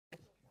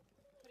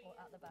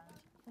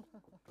band.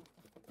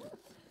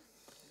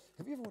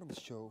 Have you ever watched a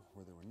show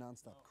where there were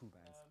non-stop cool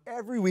bands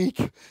every week,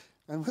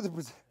 and where the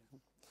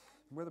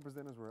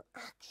presenters were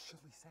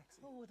actually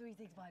sexy? Oh,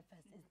 365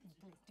 Fest is the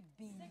place to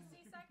be.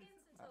 60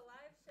 seconds until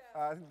live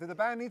show. Did the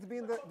band need to be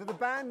in the? Did the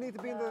band need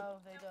to be in the?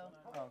 No, they don't.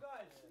 Come on,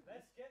 guys,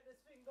 let's get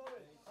this thing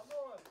going. Come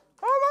on.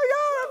 Oh my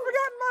God! I'm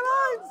forgetting my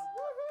lines.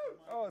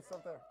 Oh, it's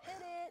up there. Hit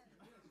it.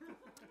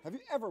 Have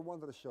you ever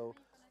wanted a show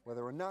where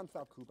there were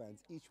non-stop cool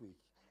bands each week,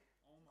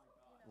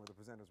 where the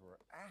presenters were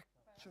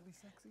actually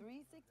sexy?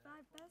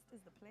 365 Fest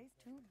is the place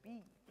to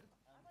be.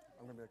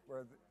 I'm gonna be like,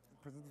 where the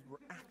presenters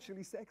were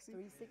actually sexy.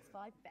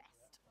 365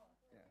 Fest.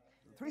 Yeah.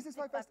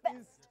 365 Fest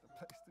is the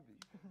place to be.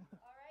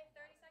 All right,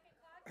 30-second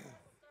clock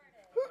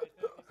started.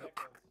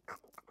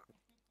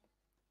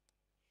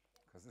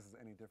 Because this is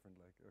any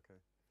different, like, okay.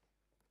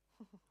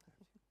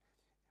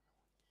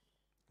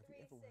 Have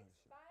you ever wanted a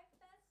show? 365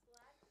 Fest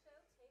live show,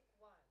 take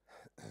 1.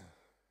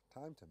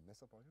 Time to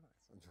mess up all your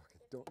lines. I'm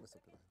joking. Don't mess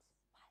up your lines.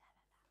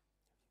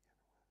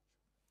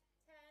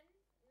 10,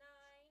 9,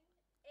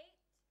 8,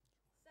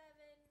 7,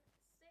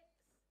 6,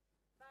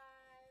 5,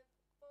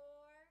 4.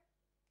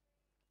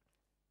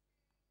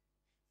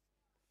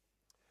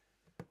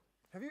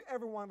 Have you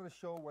ever wanted a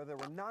show where there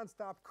were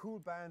non-stop cool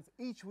bands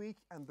each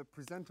week and the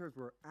presenters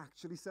were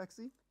actually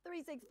sexy?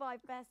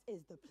 365 Fest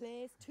is the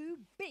place to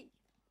be.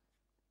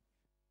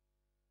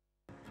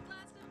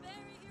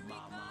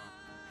 Mama,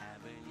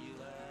 haven't you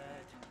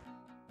heard?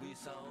 We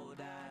sold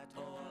out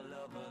all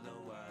over the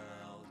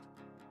world.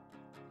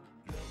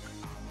 Look,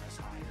 I'm as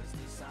high as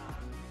the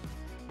sun.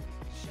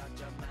 Shut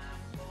your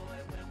mouth, boy,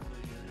 when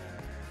will you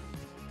learn?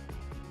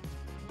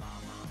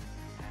 Mama,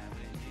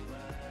 haven't you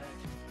heard?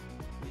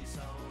 We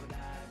sold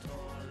out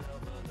all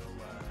over the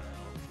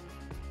world.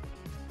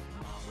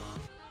 Mama,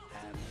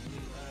 haven't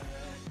you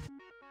heard?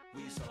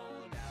 We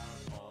sold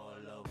out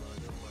all over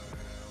the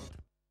world.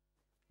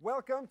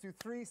 Welcome to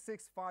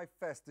 365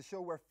 Fest, the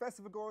show where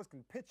festival goers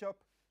can pitch up,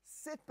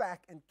 sit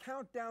back and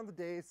count down the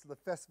days to the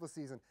festival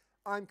season.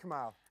 I'm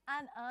Kamal.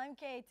 And I'm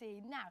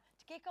Katie. Now,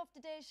 to kick off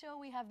today's show,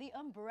 we have the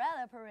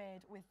Umbrella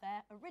Parade with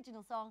their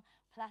original song,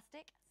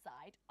 Plastic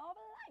Side of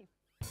Life.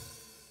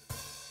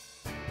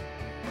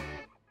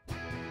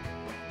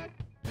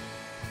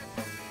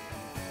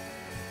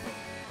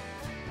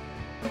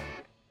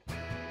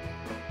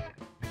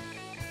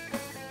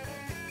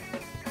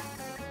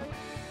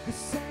 The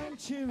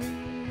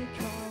sanctuary,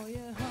 call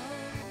you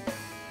home.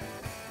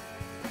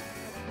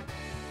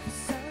 The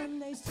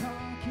Sunday's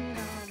talking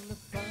on the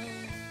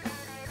phone.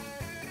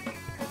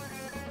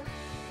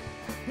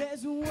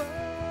 There's a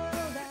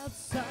world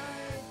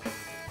outside,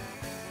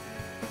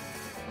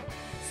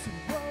 so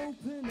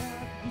open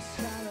up your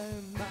shallow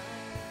mind.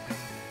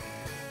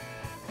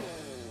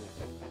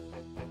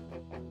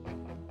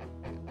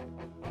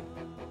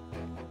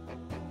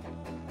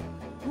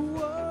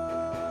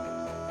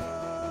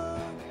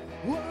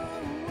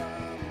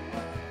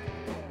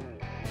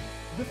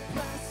 The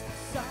plastic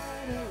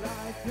side of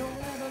life, you'll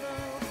never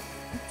know.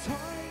 The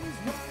time is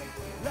right,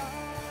 la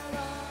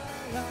la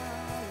la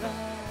la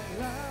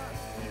la.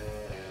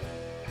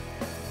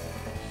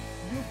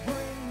 You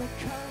bring the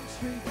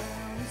country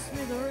down in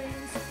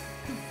smithereens,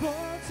 the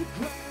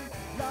photograph,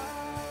 la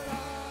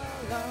la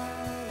la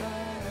la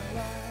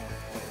la.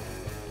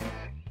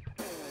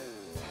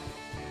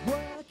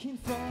 Working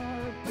for a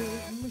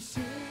big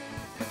machine.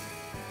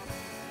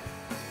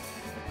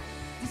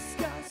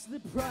 Discuss the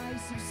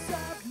price of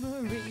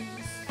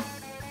submarines.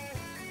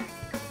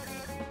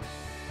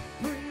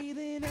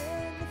 Breathing in the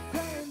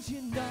flames,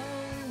 you know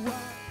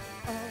what?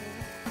 Oh,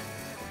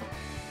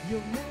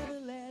 you'll never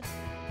let the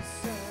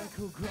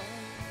circle grow.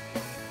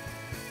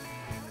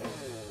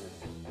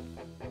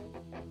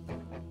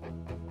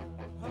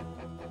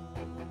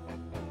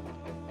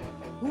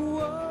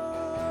 Whoa,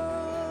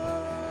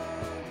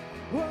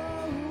 whoa,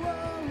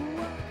 whoa,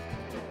 whoa.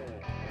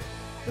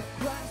 The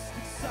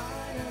plastic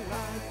side of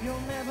life,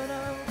 you'll never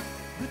know.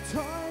 The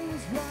time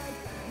is right,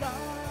 la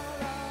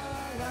la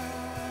la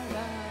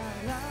la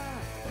la.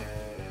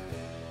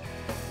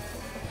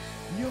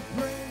 You'll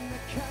bring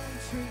the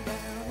country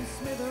down in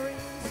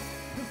smithereens.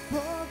 The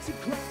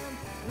photograph,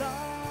 la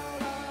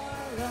la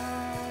la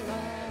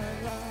la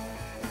la.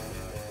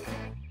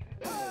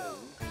 Oh!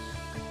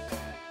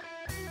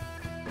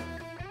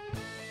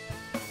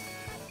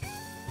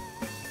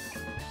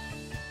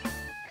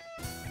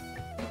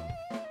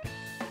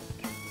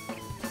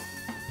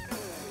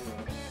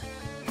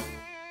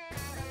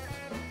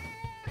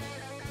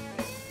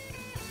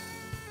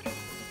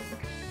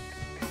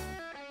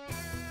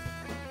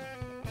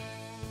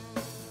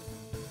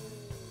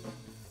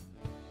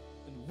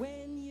 And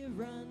when you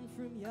run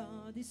from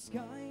your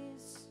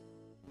disguise,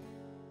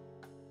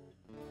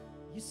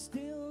 you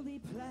still be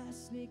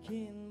plastic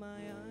in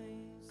my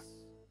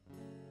eyes.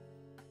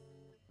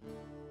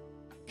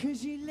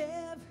 'Cause you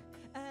live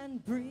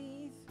and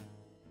breathe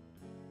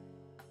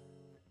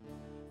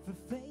for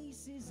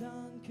faces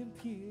on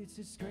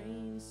computer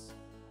screens.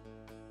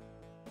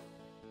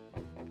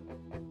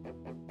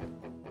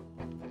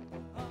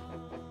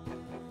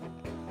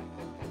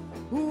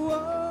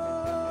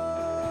 Whoa.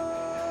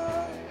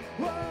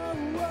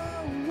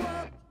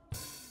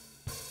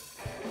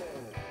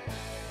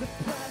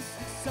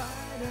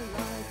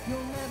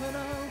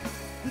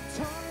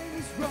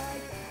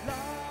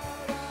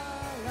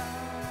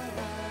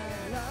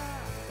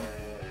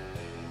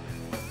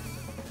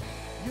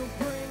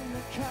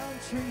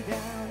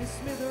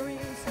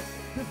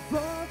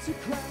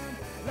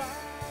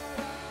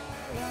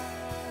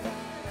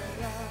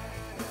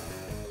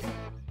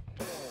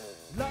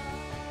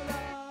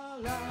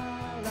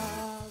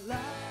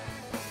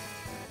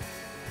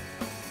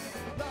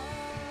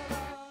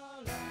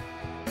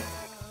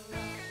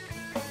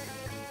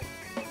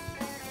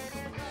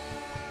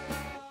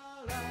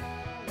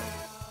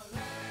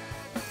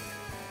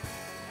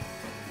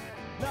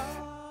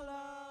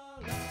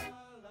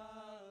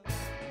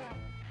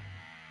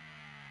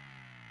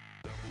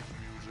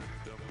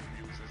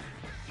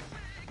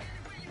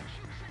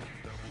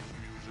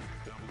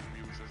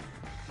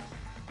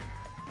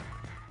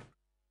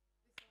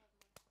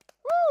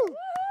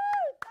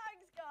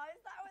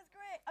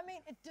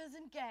 it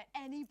doesn't get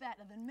any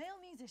better than male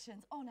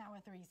musicians on our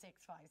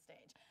 365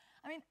 stage.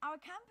 I mean, our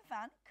camper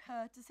van,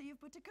 courtesy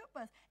of Buttercup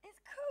Bus, is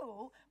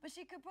cool, but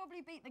she could probably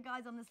beat the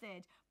guys on the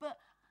stage. But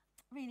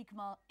really,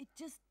 Kamal, it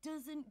just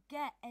doesn't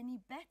get any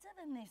better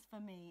than this for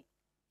me.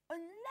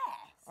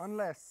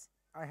 Unless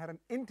I had an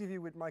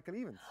interview with Michael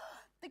Owens.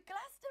 the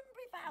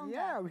Glastonbury founder.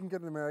 Yeah, we can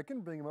get an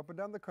American, bring him up and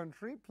down the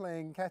country,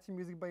 playing catchy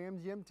music by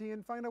MGMT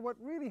and find out what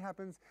really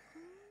happens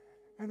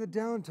in the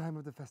downtime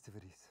of the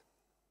festivities.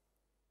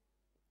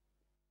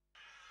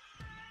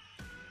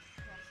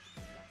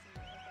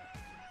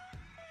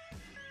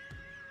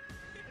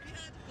 Have you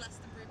heard of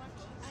Glastonbury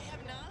before? I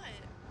have not.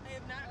 I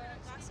have not heard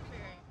of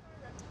Glastonbury.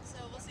 So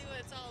we'll see what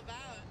it's all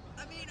about.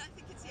 I mean, I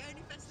think it's the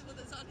only festival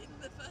that's on in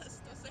the 1st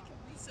or 2nd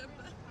of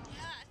December.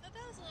 Yeah, I thought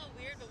that was a little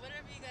weird, but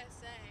whatever you guys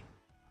say.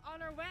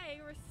 On our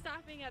way, we're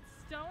stopping at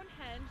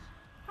Stonehenge.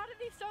 How did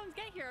these stones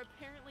get here?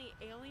 Apparently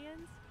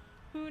aliens?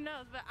 Who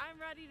knows? But I'm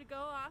ready to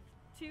go off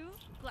to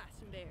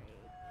Glastonbury.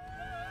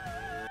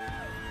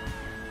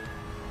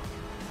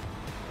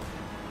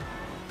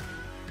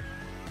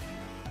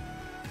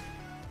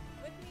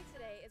 With me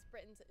today is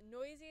Britain's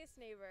noisiest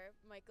neighbor,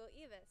 Michael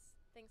Owens.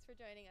 Thanks for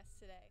joining us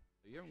today.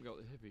 You haven't got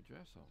the hippie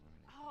dress on or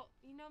anything. Oh,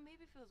 you know,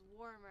 maybe it feels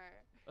warmer.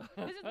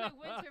 This is my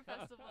winter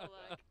festival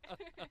look.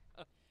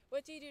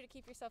 What do you do to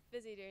keep yourself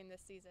busy during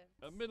this season?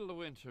 Middle of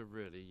winter,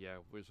 really,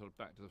 yeah. We're sort of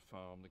back to the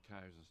farm, the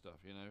cows and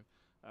stuff, you know.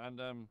 And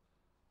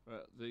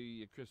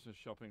the Christmas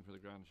shopping for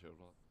the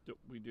grandchildren.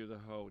 We do the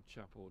whole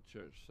chapel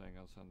church thing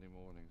on Sunday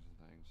mornings and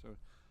things.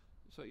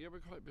 So yeah, we're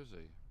quite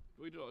busy.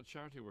 We do a lot of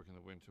charity work in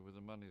the winter with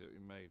the money that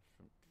we made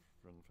from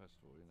the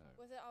festival, you know.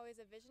 Was it always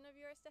a vision of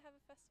yours to have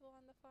a festival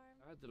on the farm?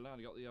 I had the land,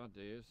 I got the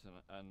ideas,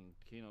 and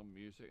keen on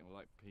music and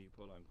like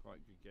people. I'm quite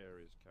a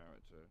gregarious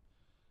character.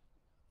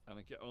 And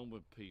I get on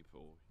with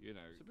people, you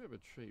know. It's a bit of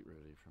a treat,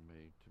 really, for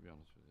me, to be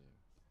honest with you.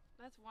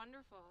 That's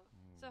wonderful.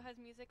 So has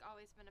music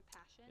always been a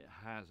passion? It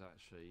has,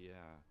 actually,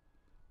 yeah.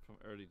 From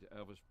early to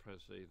Elvis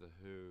Presley, The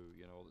Who,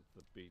 you know,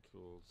 the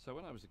Beatles. So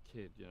when I was a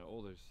kid, you know,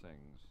 all those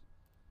things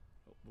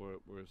were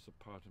a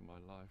part of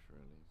my life,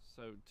 really.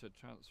 So to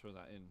transfer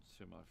that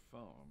into my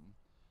farm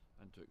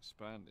and to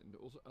expand it into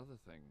also other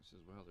things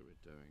as well that we're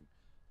doing,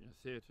 you know,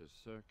 theatre,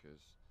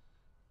 circus,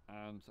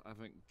 and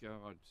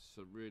avant-garde,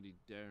 some really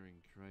daring,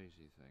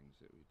 crazy things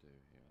that we do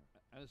here.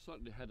 And it's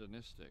slightly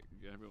hedonistic.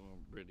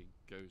 Everyone really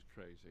goes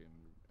crazy and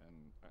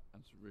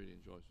really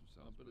enjoys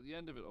themselves. But at the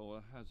end of it all,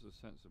 it has a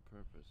sense of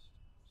purpose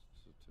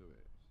to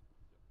it.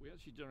 We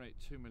actually donate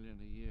 $2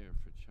 million a year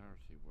for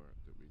charity work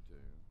that we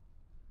do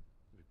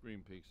with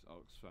Greenpeace,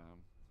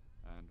 Oxfam,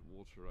 and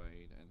Water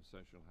Aid and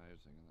social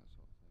housing and that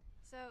sort of thing.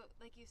 So,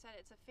 like you said,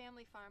 it's a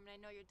family farm, and I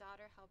know your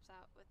daughter helps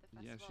out with the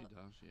festival. Yeah, she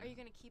does, yeah. Are you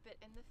going to keep it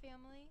in the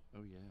family?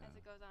 Oh, yeah. As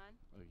it goes on?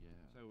 Oh,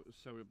 yeah.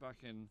 So we're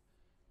back in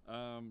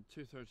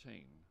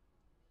 2013.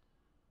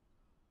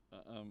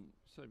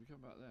 So if you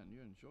come back then,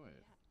 you enjoy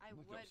it. Yeah, I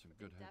we would. got some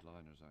good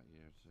headliners that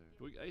year, too.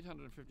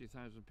 850,000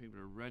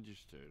 people are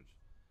registered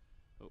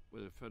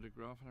with a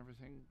photograph and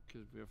everything,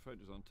 because we have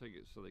photos on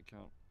tickets, so they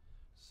can't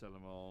sell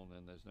them on,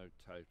 and there's no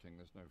touting,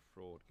 there's no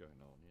fraud going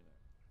on, you know.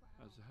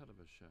 Wow. It's a hell of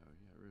a show,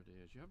 yeah, it really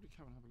is. You have to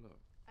come and have a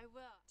look. I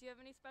will. Do you have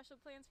any special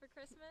plans for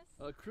Christmas?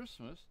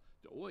 Christmas?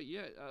 Well,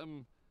 yeah,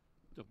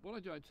 what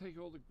I do, I take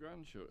all the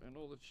grandchildren and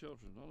all the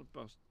children on a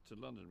bus to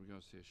London. We're going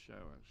to see a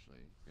show,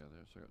 actually,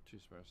 together, so I've got 2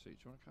 spare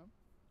seats. You want to come?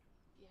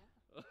 Yeah.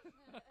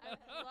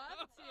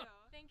 I'd love to.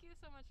 Thank you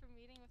so much for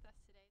meeting with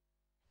us today.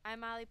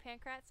 I'm Molly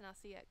Pankratz, and I'll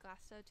see you at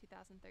Glasgow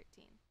 2013.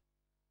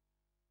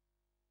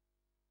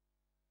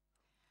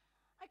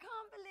 I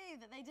can't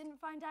believe that they didn't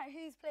find out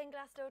who's playing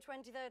Glasgow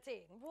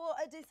 2013. What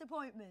a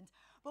disappointment.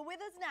 But with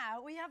us now,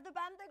 we have the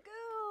band The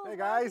Ghouls. Hey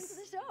guys, Welcome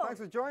to the show. thanks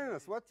for joining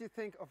us. What do you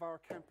think of our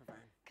camper van?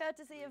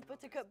 Courtesy of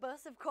Buttercup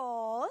Bus, of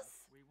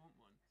course. We want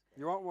one.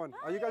 You want one?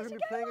 Oh, Are you guys you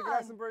going to be should playing get at one.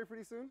 Glastonbury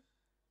pretty soon?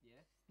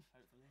 Yeah,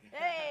 hopefully.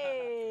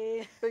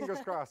 Hey! Fingers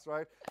crossed,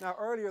 right? Now,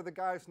 earlier the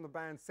guys from the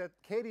band set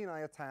Katie and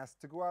I a task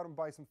to go out and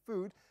buy some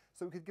food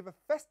so we could give a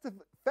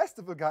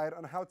festival guide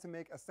on how to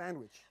make a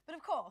sandwich. But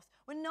of course,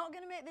 we're not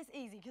going to make this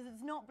easy because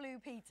it's not Blue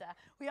Peter.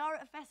 We are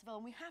at a festival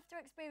and we have to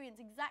experience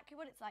exactly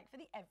what it's like for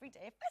the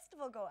everyday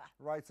festival goer.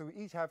 Right, so we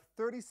each have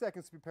 30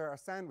 seconds to prepare our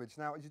sandwich.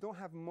 Now, you don't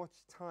have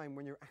much time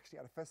when you're actually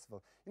at a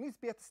festival. You need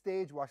to be at the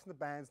stage watching the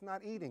bands,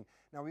 not eating.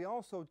 Now, we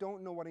also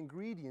don't know what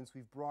ingredients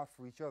we've brought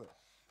for each other.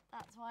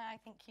 That's why I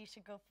think you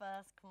should go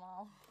first,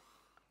 Kamal.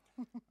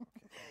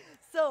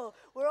 So,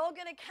 we're all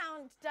going to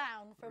count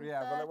down from 30.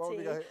 But what have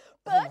we got?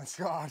 But Oh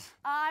my God.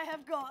 I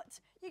have got,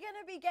 you're going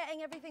to be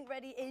getting everything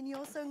ready in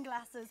your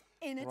sunglasses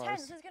in a tent,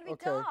 so it's going to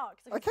be dark.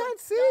 So I if you can't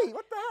put see. dark-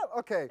 What the hell?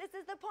 Okay.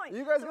 This is the point.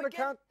 You guys So are going to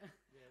count?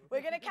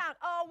 We're going to count.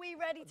 Are we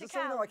ready to Just so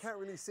you count? know, I can't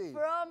really see.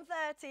 From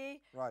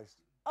 30. Right.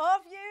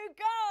 Off you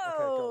go.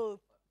 go.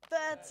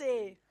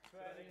 30.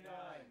 29.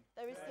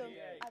 There is some 28,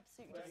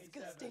 absolutely 27,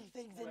 disgusting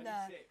things in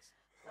there. 26,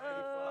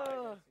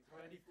 Oh.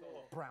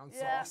 24, Brown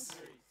Yeah.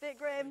 sauce. Bit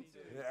grim.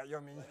 Yeah,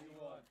 yummy.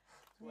 21,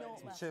 Not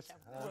Some much. chips.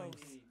 Gross.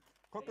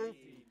 Cookie.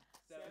 18,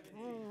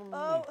 17,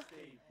 Oh,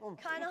 16,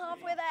 kind of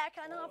halfway there,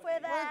 kind of halfway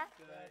there.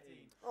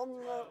 13,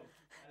 Um, 12,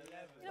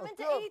 You're not meant Let's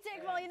to go. eat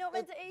it, Kamal. You're not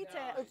meant to eat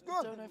it. It's good.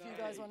 I don't know if you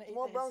guys want to eat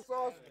More this. brown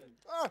sauce.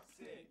 Ah.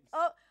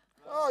 Oh,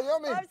 Oh,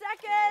 yummy. 5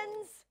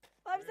 seconds.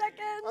 5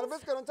 seconds. And a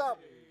biscuit on top.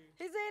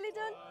 He's nearly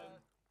done.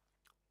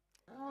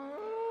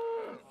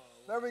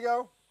 There we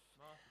go.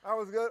 That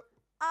was good.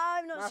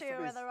 I'm not sure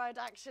Masterpiece. whether I'd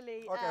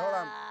actually Okay, hold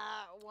on.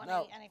 want to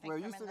Now, eat anything well,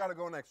 from you in still there. got to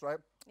go next, right?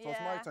 So it's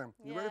my turn.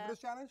 You ready for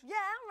this challenge? Yeah,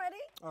 I'm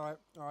ready. All right,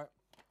 all right.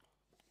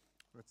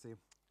 Let's see.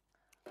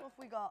 What have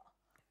we got?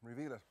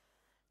 Reveal it.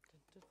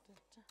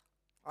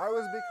 I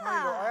was a bit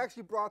kinder. I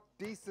actually brought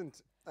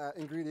decent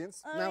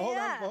ingredients. Oh, Now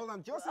yeah. hold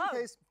on. Just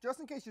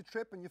in case you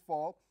trip and you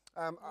fall,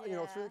 you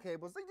know, through the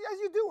cables, like, as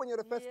you do when you're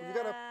at a festival,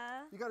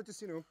 you gotta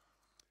just, you know,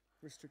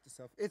 restrict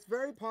yourself. It's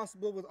very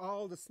possible with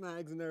all the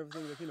snags and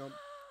everything that, you know,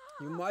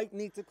 you might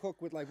need to cook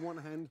with like one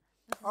hand.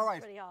 All right,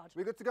 pretty hard.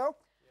 we good to go?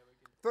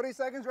 30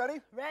 seconds, ready?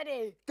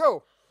 Ready.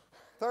 Go.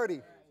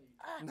 30,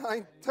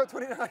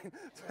 29,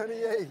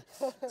 28,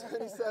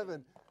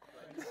 27.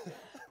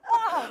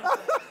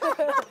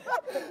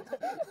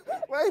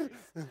 Wait.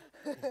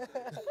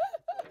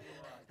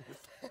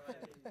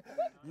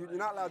 You're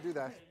not allowed to do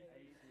that.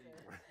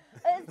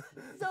 It's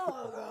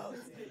so gross.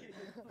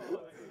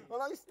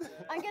 Well,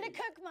 I'm going to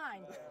cook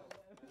mine.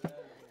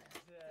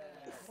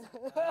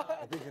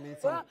 I think you need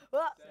some.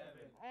 What?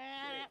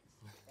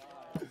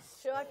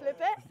 Should I flip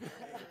it?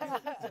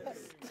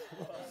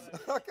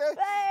 Okay,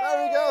 there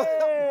we go.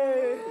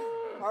 Hey!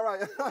 All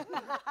right.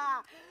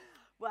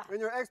 Well, In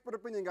your expert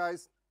opinion,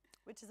 guys,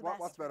 which is the best?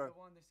 what's better? The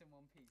one that's in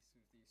one piece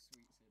with the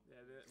sweets in. Yeah,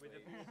 with the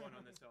blue one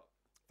on the top.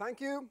 Thank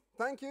you,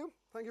 thank you,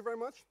 thank you very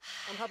much.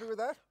 I'm happy with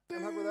that.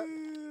 I'm happy with that.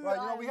 Right,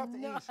 you know, we have to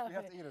eat. We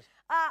have to eat it.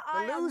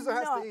 The loser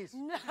has to eat.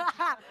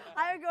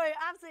 I'm going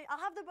absolutely. I'll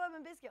have the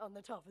bourbon biscuit on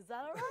the top. Is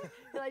that all right?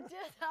 Can I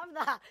just have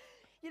that?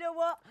 You know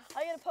what?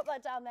 I'm going to pop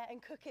that down there and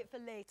cook it for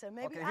later.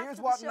 Maybe Okay, after here's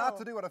the what show. not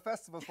to do at a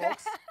festival,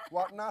 folks.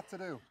 What not to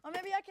do. Or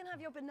maybe I can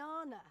have your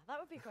banana. That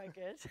would be quite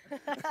good.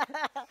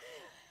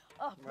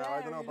 Oh, Well,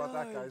 I don't know about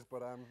that, very guys,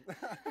 but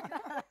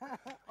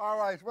all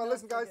right. Well,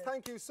 listen, guys,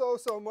 thank you so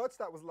much.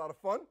 That was a lot of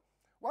fun.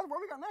 What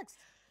we got next?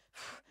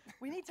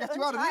 We need to Get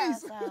you out of untie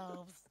these.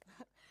 ourselves.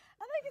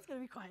 I think it's going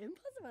to be quite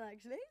impossible,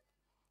 actually.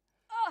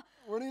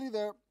 We're nearly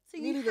there. So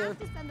you nearly there. have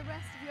to spend the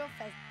rest of your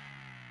festival.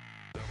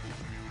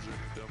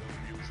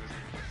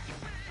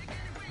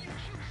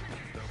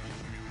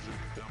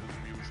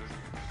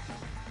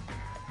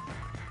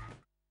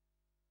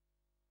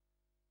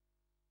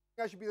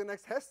 I should be the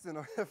next Heston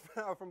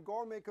from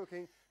gourmet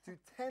cooking to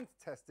tent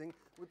testing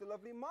with the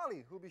lovely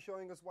Molly, who'll be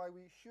showing us why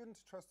we shouldn't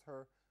trust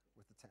her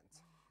with the tent.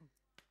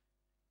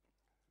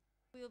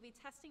 We will be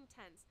testing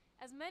tents,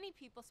 as many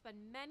people spend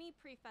many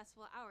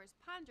pre-festival hours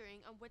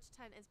pondering on which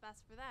tent is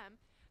best for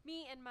them.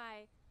 Me and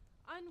my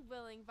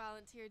unwilling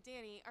volunteer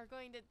Danny are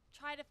going to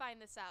try to find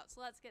this out, so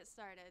let's get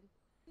started.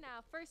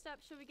 Now, first up,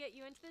 should we get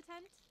you into the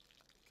tent?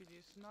 Could you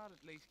not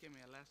at least give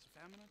me a less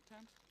effeminate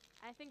tent?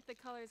 I think the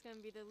color is going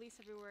to be the least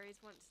of your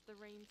worries once the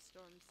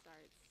rainstorm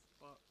starts.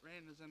 But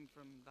rain is in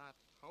from that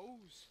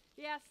hose.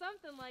 Yeah,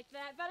 something like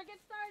that. Better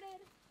get started.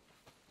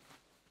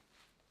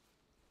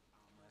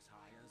 I'm as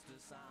high as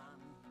the sun.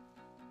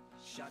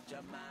 Shut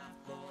your mouth,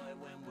 boy,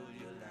 when will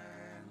you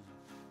learn?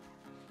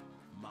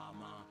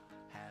 Mama,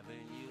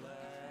 haven't you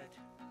heard?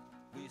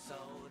 We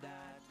sold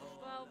that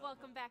oil. Well,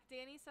 welcome back,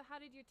 Danny. So how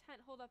did your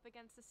tent hold up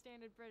against the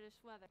standard British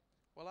weather?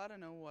 Well, I don't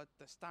know what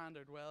the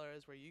standard weather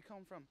is where you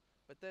come from,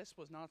 but this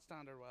was not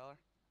standard weather.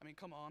 I mean,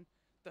 come on.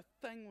 The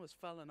thing was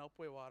filling up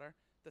with water.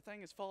 The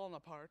thing is falling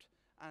apart,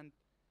 and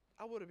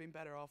I would have been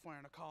better off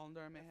wearing a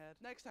colander in my head.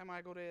 Next time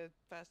I go to a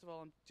festival,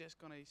 I'm just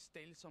going to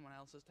steal someone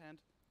else's tent.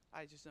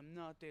 I just am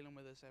not dealing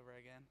with this ever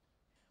again.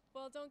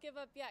 Well, don't give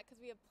up yet, because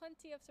we have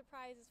plenty of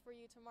surprises for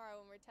you tomorrow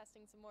when we're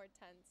testing some more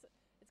tents.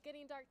 It's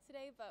getting dark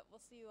today, but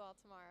we'll see you all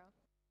tomorrow.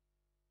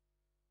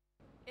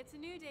 It's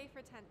a new day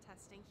for tent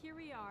testing. Here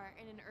we are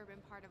in an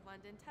urban part of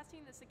London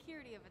testing the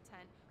security of a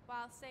tent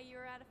while, say,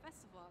 you're at a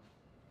festival.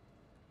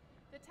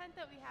 The tent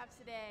that we have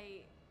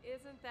today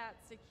isn't that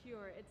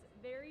secure. It's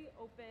very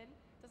open,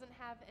 doesn't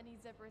have any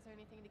zippers or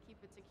anything to keep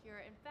it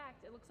secure. In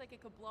fact, it looks like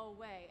it could blow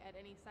away at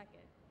any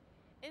second.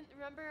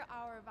 Remember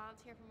our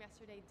volunteer from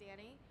yesterday,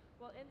 Danny?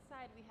 Well,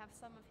 inside we have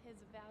some of his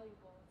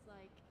valuables,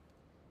 like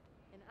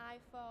an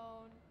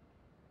iPhone,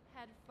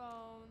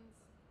 headphones.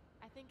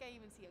 I think I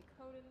even see a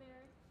coat in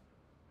there.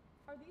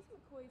 Are these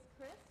McCoy's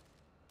crisps?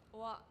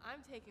 Well,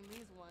 I'm taking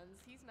these ones.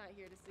 He's not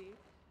here to see.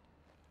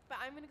 But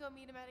I'm gonna go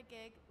meet him at a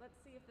gig. Let's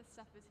see if this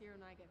stuff is here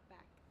when I get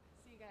back.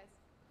 See you guys.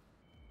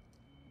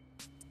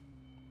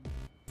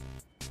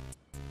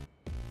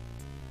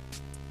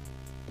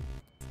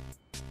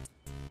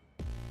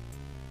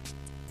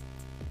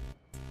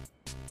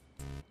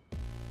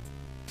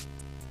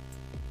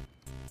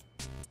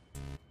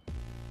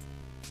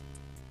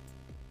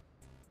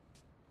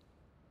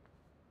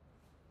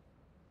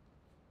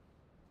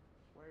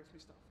 Where's my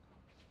stuff?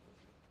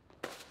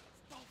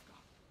 Stuff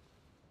gone.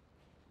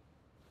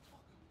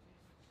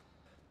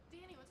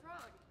 Danny, what's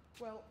wrong?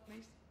 Well,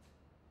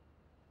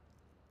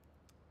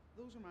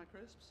 those are my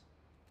crisps.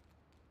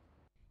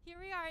 Here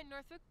we are at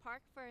Northwick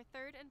Park for our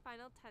third and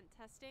final tent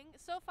testing.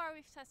 So far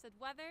we've tested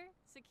weather,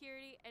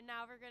 security, and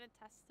now we're going to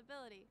test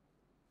stability.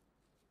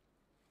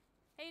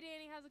 Hey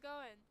Danny, how's it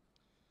going?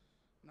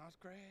 Not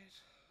great.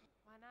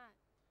 Why not?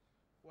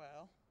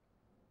 Well,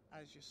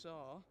 as you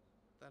saw,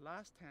 the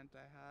last tent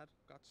I had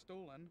got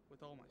stolen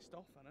with all my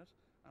stuff in it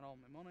and all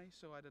my money,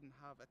 so I didn't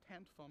have a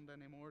tent fund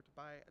anymore to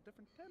buy a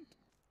different tent.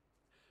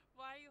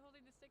 Why are you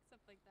holding the sticks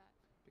up like that?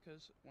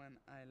 Because when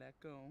I let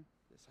go,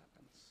 this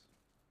happens.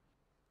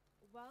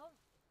 Well,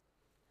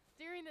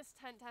 during this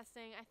tent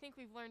testing, I think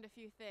we've learned a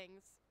few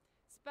things.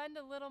 Spend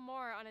a little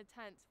more on a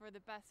tent for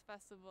the best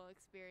festival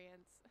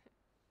experience.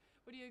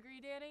 Would you agree,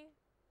 Danny?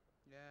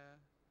 Yeah.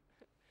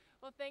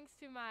 Well, thanks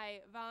to my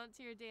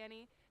volunteer,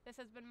 Danny. This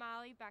has been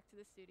Molly. Back to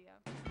the studio.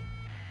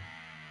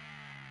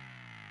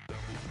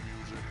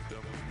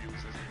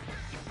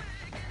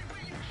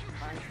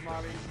 Thanks,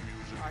 Molly.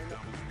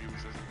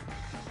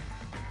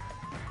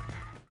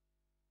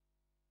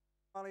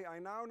 Molly, I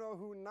now know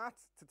who not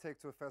to take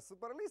to a festival,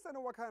 but at least I know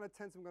what kind of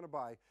tents I'm going to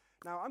buy.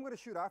 Now, I'm going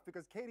to shoot off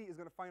because Katie is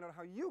going to find out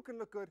how you can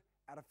look good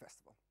at a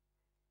festival.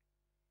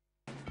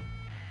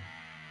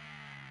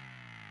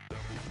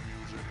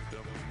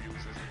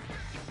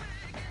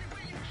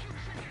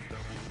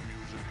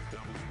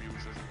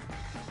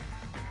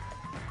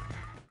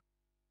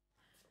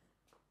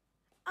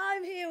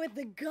 I'm here with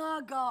the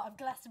Gaga of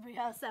Glastonbury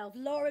herself,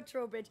 Laura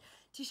Trowbridge,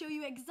 to show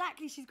you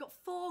exactly. She's got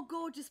 4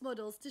 gorgeous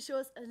models to show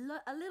us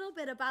a little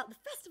bit about the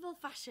festival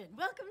fashion.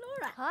 Welcome,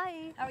 Laura.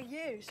 Hi. How are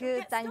you? Shall we Good,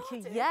 get thank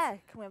you. started? Yeah,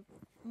 can we have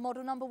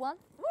model number 1?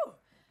 Woo.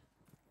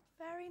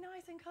 Very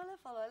nice and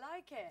colourful. I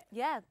like it.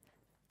 Yeah.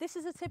 This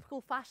is a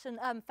typical fashion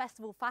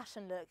festival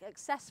fashion look,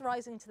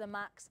 accessorising to the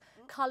max,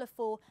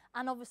 colourful,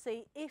 and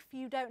obviously if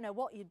you don't know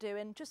what you're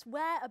doing, just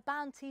wear a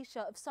band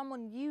t-shirt of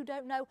someone you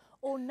don't know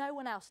or no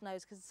one else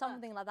knows, because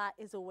something like that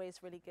is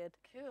always really good.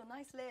 Cool,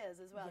 nice layers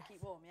as well, Yes.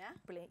 keep warm, yeah?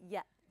 Brilliant,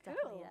 yeah,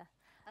 definitely, Cool.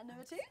 yeah. And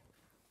number 2?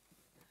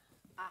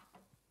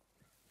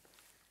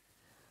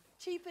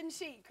 Cheap and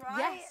chic, right?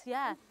 Yes,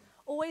 yeah.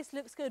 Always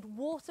looks good,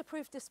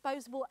 waterproof,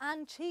 disposable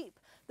and cheap.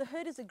 The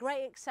hood is a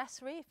great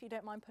accessory if you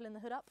don't mind pulling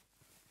the hood up.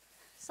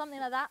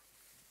 Something like that.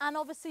 And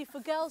obviously for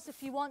girls,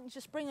 if you want,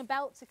 just bring a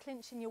belt to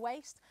clinch in your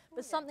waist.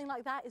 But something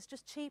like that is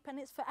just cheap and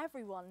it's for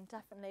everyone,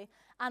 definitely.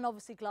 And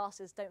obviously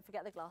glasses, don't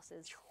forget the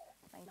glasses.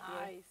 Thank you.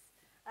 Nice.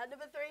 At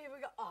number 3,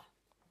 we got,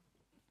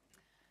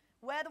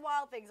 Where the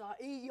Wild Things Are,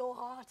 Eat Your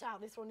Heart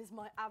Out. This one is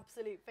my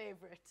absolute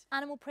favourite.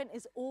 Animal print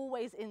is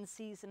always in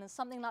season, and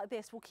something like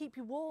this will keep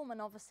you warm. And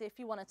obviously if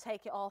you want to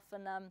take it off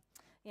and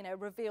you know,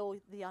 reveal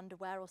the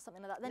underwear or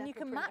something like that, then you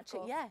Leopard can print, match of it.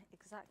 course. Yeah,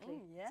 exactly.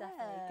 Yeah.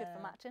 Definitely good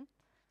for matching.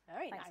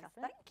 Very Thanks, nice,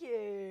 Catherine. thank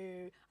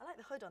you. I like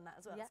the hood on that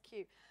as well, Yeah. it's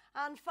cute.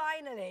 And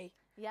finally,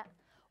 yeah,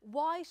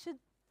 why should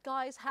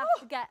guys have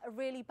to get a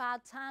really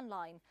bad tan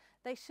line?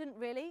 They shouldn't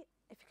really.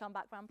 If you come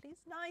back round, please.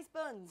 nice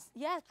buns.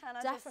 Yeah, Can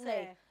I definitely. Just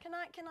say, can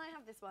I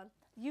have this one?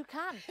 You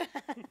can.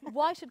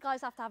 Why should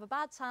guys have to have a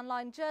bad tan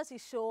line? Jersey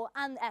Shore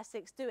and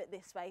Essex do it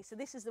this way. So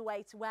this is the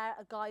way to wear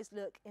a guy's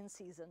look in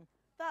season.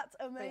 That's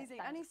amazing.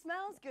 And he thanks.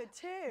 smells good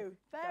too.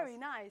 Very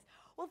nice.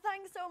 Well,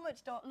 thanks so much,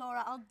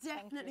 Laura. I'll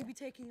definitely be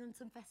taking you on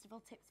some festival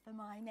tips for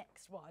my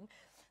next one.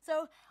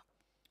 So,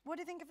 what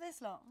do you think of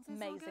this lot? Is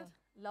this all Amazing.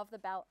 good? Love the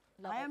belt.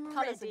 Love I it. am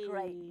Colours ready. are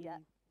great. Yeah.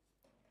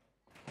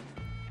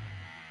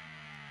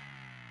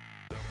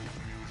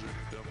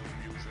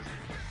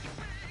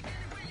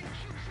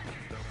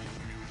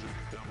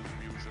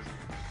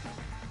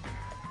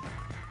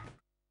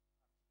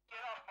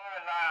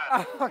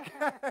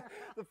 Okay,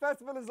 the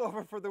festival is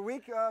over for the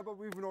week, but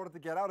we've an order to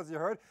get out, as you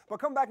heard. But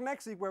come back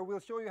next week where we'll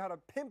show you how to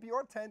pimp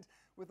your tent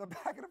with a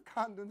packet of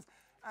condoms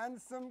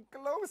and some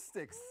glow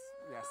sticks.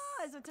 Yes.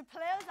 So to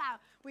play us out,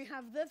 we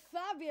have the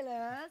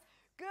fabulous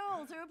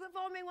girls who are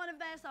performing one of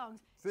their songs.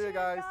 See you Cheers,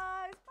 guys.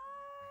 Bye.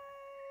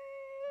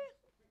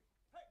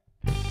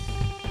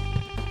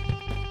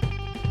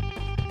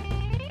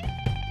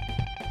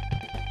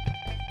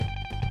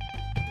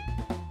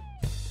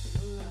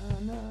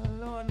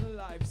 Learn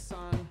life,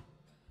 son.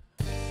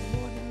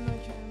 More than I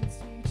can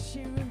teach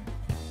you.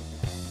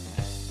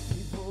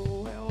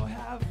 People will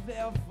have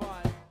their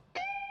fun,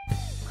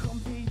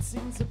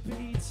 competing to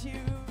beat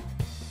you.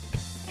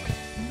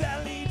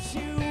 They'll lead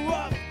you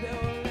up,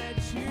 they'll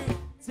let you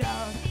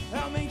down.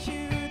 They'll make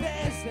you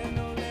this, and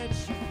they'll let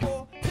you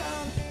fall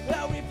down.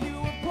 They'll rip you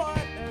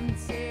apart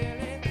until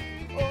it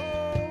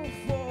all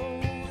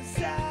falls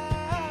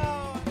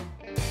out.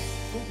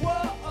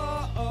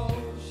 Whoa,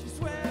 she's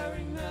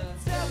wearing the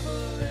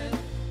devil in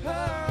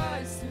her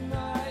eyes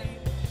tonight.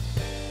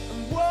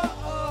 And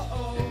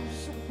whoa,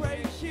 she'll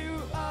break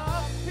you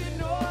up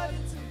in order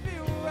to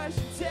feel right.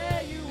 She'll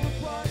tear you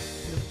apart.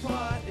 The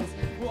part is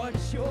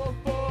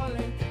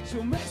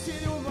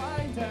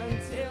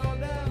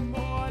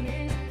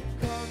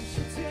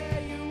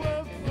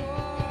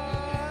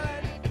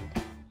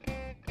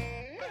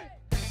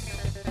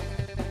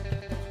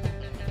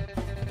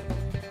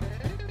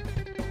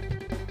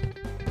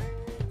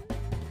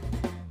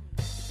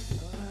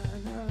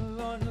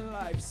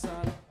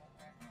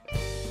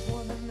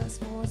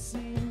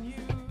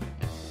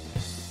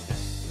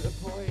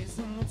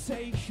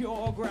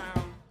your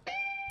ground.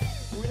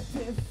 Rip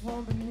it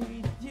from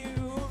beneath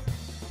you.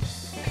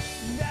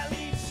 They'll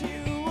eat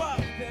you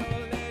up,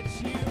 they'll let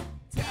you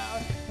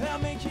down. They'll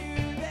make you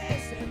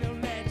this and they'll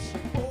let you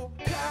fall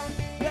down.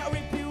 They'll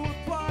rip you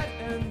apart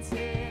until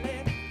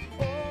it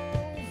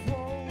all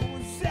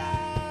falls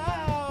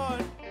down.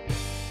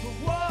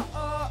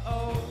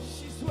 Whoa,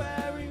 she's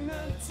wearing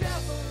the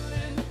devil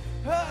in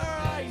her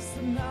eyes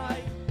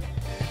tonight.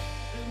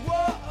 And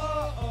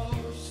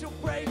whoa, she'll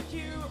break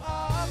you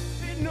up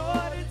in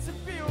order to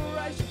feel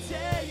right. She'll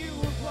tear you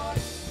apart.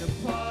 The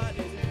part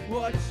is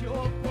what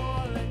you're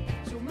calling.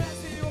 She'll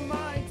mess with your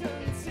mind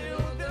until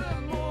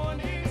the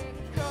morning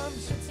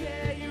comes. She'll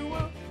tear you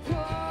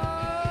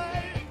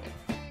apart.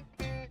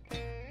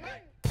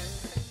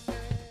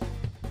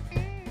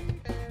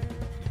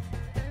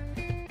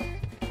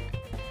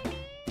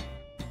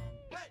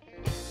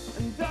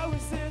 And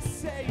those that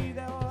say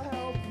they'll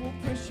help will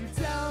push you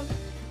down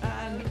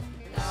and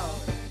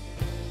out.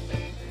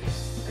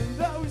 And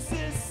those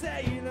that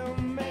say they'll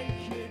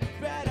make it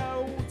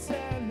better will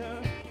turn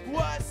the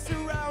what's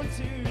around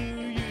to you.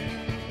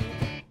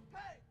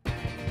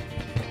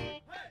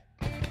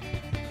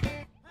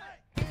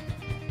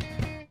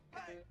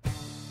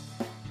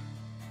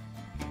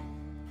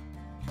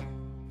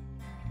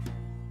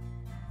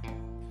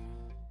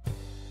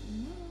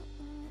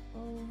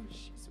 Oh,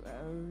 she's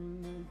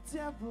wearing the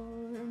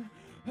devil in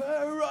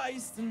her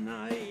eyes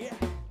tonight.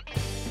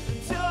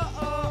 And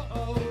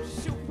oh,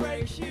 she'll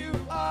break you